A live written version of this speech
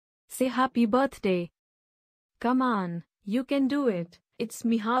say happy birthday. Come on, you can do it. It's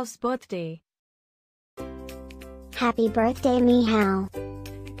Michal's birthday. Happy birthday, Michal.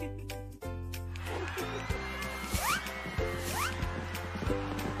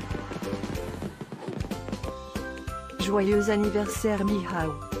 Joyeux anniversaire,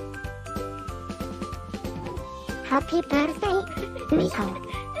 Michal. Happy birthday, Michal.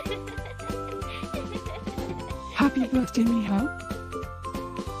 Happy birthday, Michal.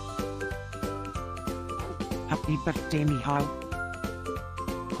 Happy birthday, Michal.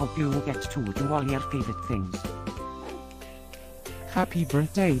 Hope you get to do all your favorite things. Happy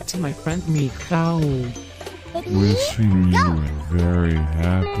birthday to my friend Michal. Wishing you a very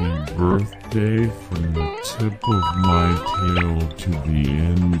happy birthday from the tip of my tail to the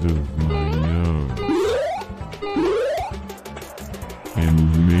end of my nose. And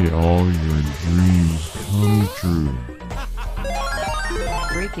may all your dreams come true.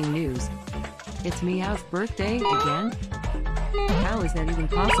 Breaking news. It's Michal's birthday again? How is that even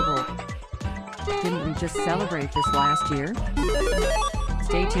possible? Didn't we just celebrate this last year?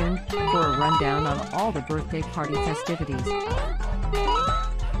 Stay tuned for a rundown on all the birthday party festivities.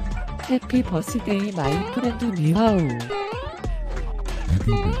 Happy birthday, my friend Michal.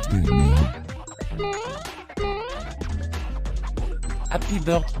 Happy birthday, Michal. Happy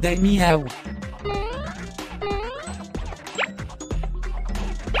birthday, Michal.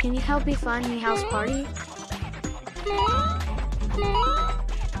 Can you help me find Michal's party?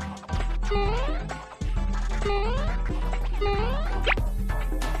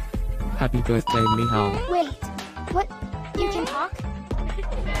 Happy birthday, Michal. Wait, what? You can talk?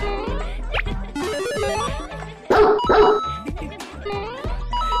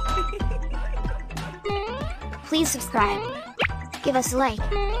 Please subscribe, give us a like,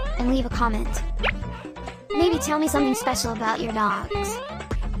 and leave a comment. Maybe tell me something special about your dogs.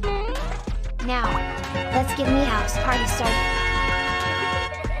 Now, let's get Michal's party started.